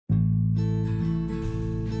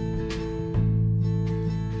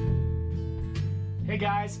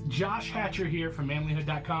guys, Josh Hatcher here from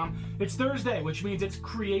manlyhood.com. It's Thursday, which means it's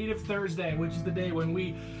Creative Thursday, which is the day when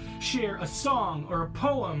we share a song or a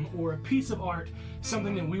poem or a piece of art,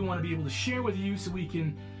 something that we want to be able to share with you so we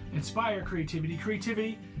can inspire creativity.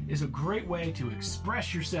 Creativity is a great way to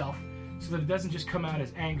express yourself so that it doesn't just come out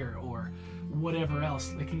as anger or whatever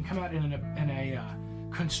else. It can come out in a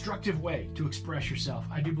constructive way to express yourself.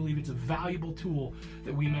 I do believe it's a valuable tool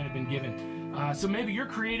that we men have been given. So maybe your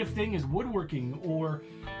creative thing is woodworking or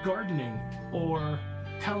gardening or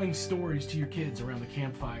telling stories to your kids around the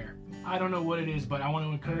campfire. I don't know what it is, but I want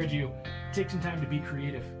to encourage you, take some time to be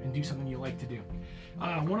creative and do something you like to do.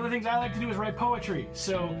 One of the things I like to do is write poetry.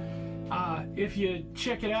 So if you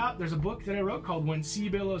check it out, there's a book that I wrote called When Sea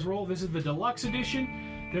Billows Roll. This is the deluxe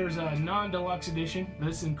edition. There's a non-deluxe edition.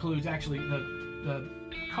 This includes actually the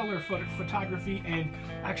color photography and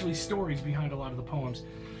actually stories behind a lot of the poems.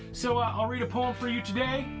 So I'll read a poem for you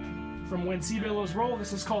today from When Sea Billows Roll.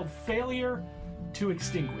 This is called Failure to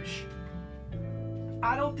Extinguish.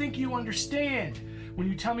 I don't think you understand when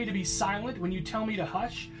you tell me to be silent, when you tell me to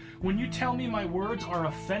hush, when you tell me my words are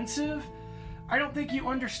offensive. I don't think you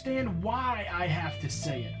understand why I have to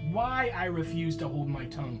say it, why I refuse to hold my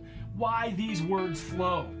tongue, why these words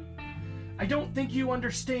flow. I don't think you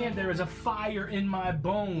understand there is a fire in my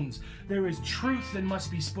bones. There is truth that must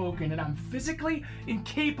be spoken, and I'm physically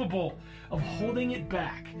incapable of holding it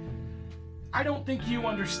back. I don't think you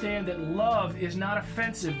understand that love is not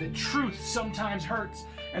offensive, that truth sometimes hurts,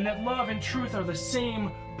 and that love and truth are the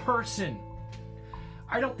same person.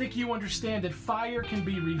 I don't think you understand that fire can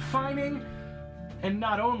be refining and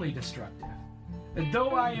not only destructive. That though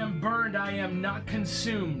I am burned, I am not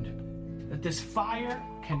consumed. That this fire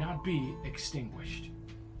cannot be extinguished.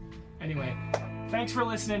 Anyway, thanks for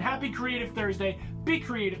listening. Happy Creative Thursday. Be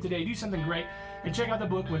creative today. Do something great. And check out the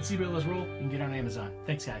book, When Sea Billows Roll. You can get it on Amazon.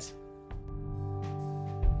 Thanks, guys.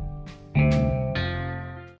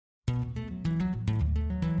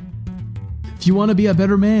 If you want to be a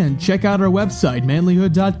better man, check out our website,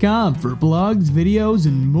 manlyhood.com, for blogs, videos,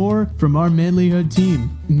 and more from our Manlyhood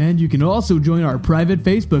team. And you can also join our private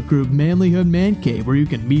Facebook group, Manlyhood Man Cave, where you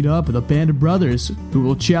can meet up with a band of brothers who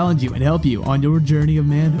will challenge you and help you on your journey of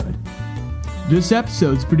manhood. This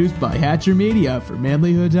episode is produced by Hatcher Media for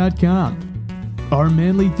manlyhood.com. Our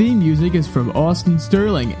Manly theme music is from Austin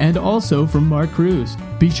Sterling and also from Mark Cruz.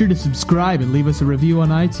 Be sure to subscribe and leave us a review on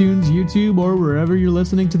iTunes, YouTube, or wherever you're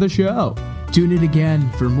listening to the show. Tune in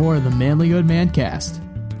again for more of the Manlyhood Mancast.